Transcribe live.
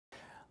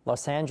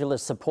Los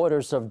Angeles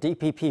supporters of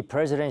DPP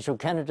presidential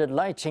candidate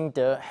Lai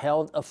Ching-te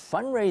held a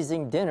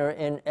fundraising dinner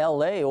in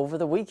LA over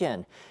the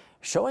weekend.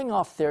 Showing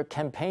off their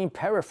campaign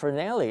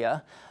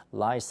paraphernalia,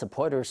 Lai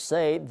supporters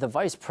say the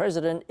vice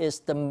president is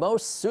the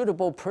most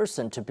suitable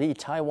person to be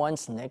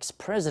Taiwan's next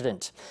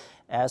president.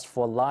 As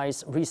for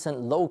Lai's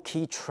recent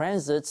low-key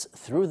transits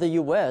through the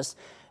U.S.,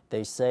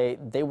 they say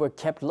they were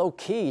kept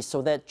low-key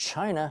so that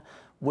China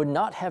would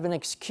not have an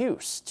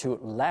excuse to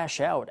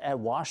lash out at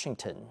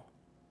Washington.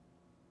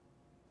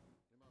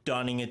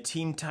 Donning a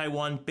Team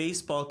Taiwan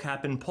baseball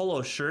cap and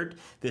polo shirt,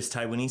 this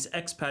Taiwanese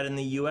expat in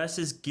the U.S.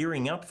 is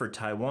gearing up for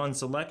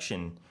Taiwan's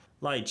election.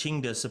 Lai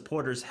Ching-te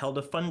supporters held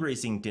a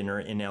fundraising dinner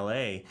in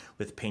L.A.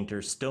 with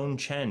painter Stone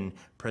Chen,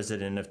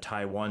 president of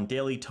Taiwan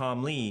Daily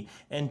Tom Lee,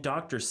 and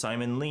Doctor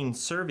Simon Lin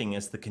serving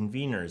as the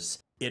conveners.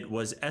 It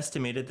was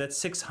estimated that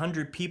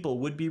 600 people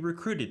would be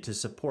recruited to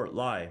support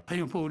Lai.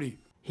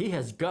 He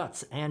has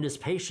guts and is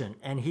patient,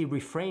 and he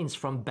refrains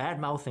from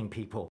badmouthing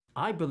people.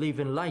 I believe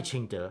in Lai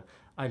Ching-te.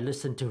 I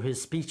listened to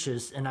his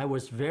speeches and I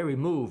was very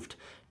moved.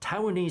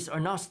 Taiwanese are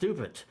not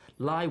stupid.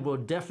 Lai will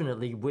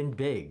definitely win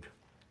big.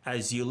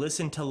 As you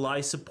listen to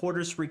Lai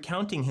supporters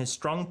recounting his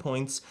strong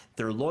points,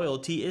 their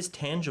loyalty is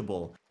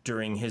tangible.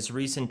 During his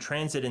recent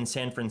transit in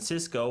San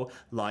Francisco,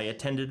 Lai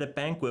attended a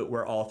banquet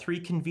where all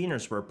three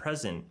conveners were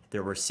present.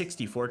 There were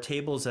 64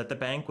 tables at the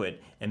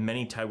banquet, and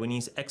many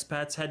Taiwanese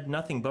expats had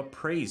nothing but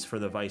praise for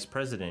the vice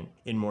president.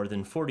 In more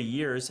than 40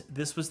 years,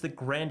 this was the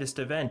grandest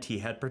event he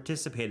had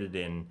participated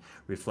in,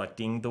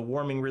 reflecting the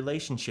warming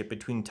relationship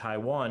between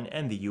Taiwan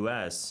and the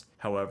U.S.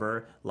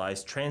 However,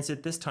 Lai's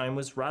transit this time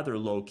was rather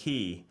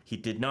low-key. He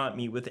did not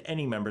meet with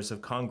any members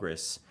of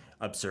Congress.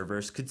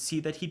 Observers could see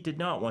that he did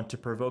not want to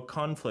provoke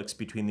conflicts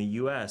between the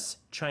U.S.,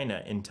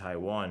 China, and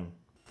Taiwan.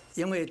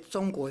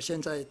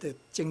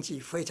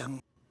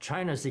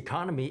 China's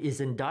economy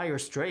is in dire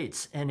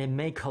straits and it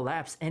may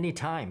collapse any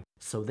time.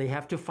 So they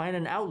have to find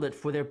an outlet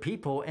for their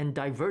people and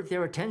divert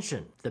their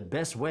attention. The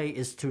best way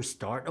is to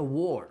start a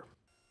war.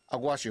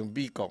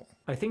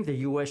 I think the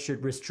U.S.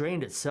 should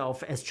restrain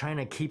itself as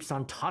China keeps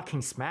on talking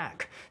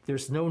smack.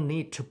 There's no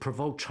need to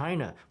provoke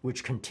China,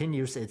 which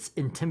continues its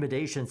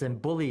intimidations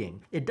and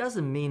bullying. It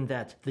doesn't mean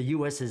that the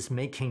U.S. is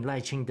making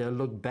Lai Ching-te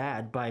look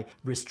bad by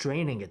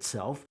restraining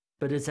itself,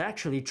 but it's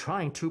actually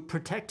trying to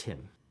protect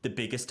him. The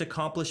biggest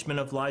accomplishment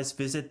of Lai's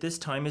visit this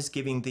time is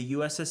giving the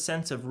U.S. a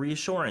sense of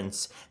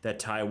reassurance that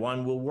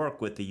Taiwan will work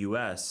with the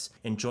U.S.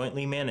 and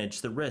jointly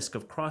manage the risk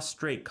of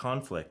cross-strait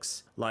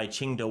conflicts. Lai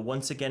Ching-te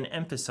once again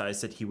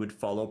emphasized that he would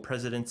follow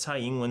President Tsai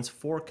Ing-wen's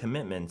 4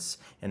 commitments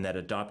and that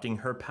adopting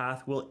her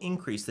path will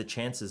increase the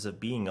chances of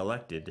being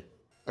elected.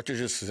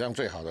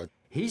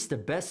 He's the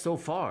best so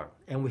far,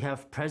 and we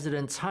have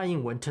President Tsai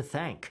Ing-wen to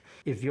thank.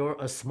 If you're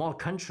a small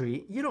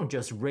country, you don't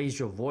just raise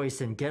your voice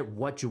and get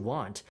what you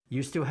want.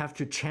 You still have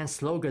to chant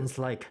slogans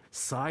like,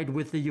 side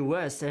with the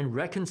U.S. and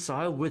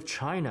reconcile with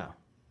China.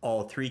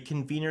 All 3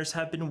 conveners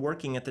have been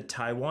working at the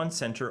Taiwan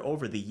Center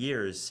over the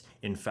years.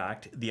 In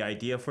fact, the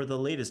idea for the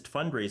latest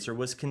fundraiser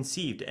was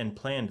conceived and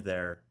planned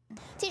there.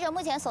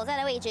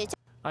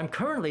 I'm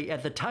currently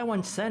at the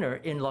Taiwan Center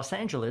in Los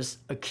Angeles,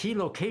 a key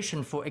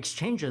location for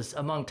exchanges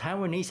among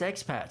Taiwanese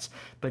expats.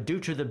 But due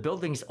to the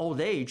building's old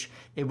age,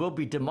 it will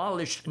be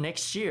demolished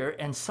next year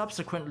and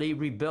subsequently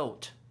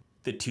rebuilt.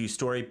 The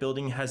 2-story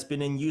building has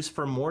been in use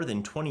for more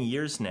than 20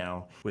 years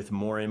now. With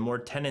more and more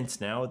tenants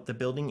now, the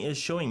building is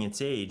showing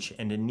its age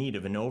and in need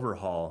of an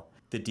overhaul.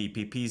 The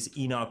DPP's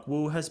Enoch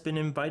Wu has been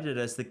invited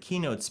as the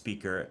keynote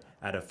speaker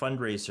at a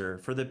fundraiser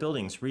for the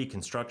building's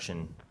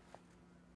reconstruction.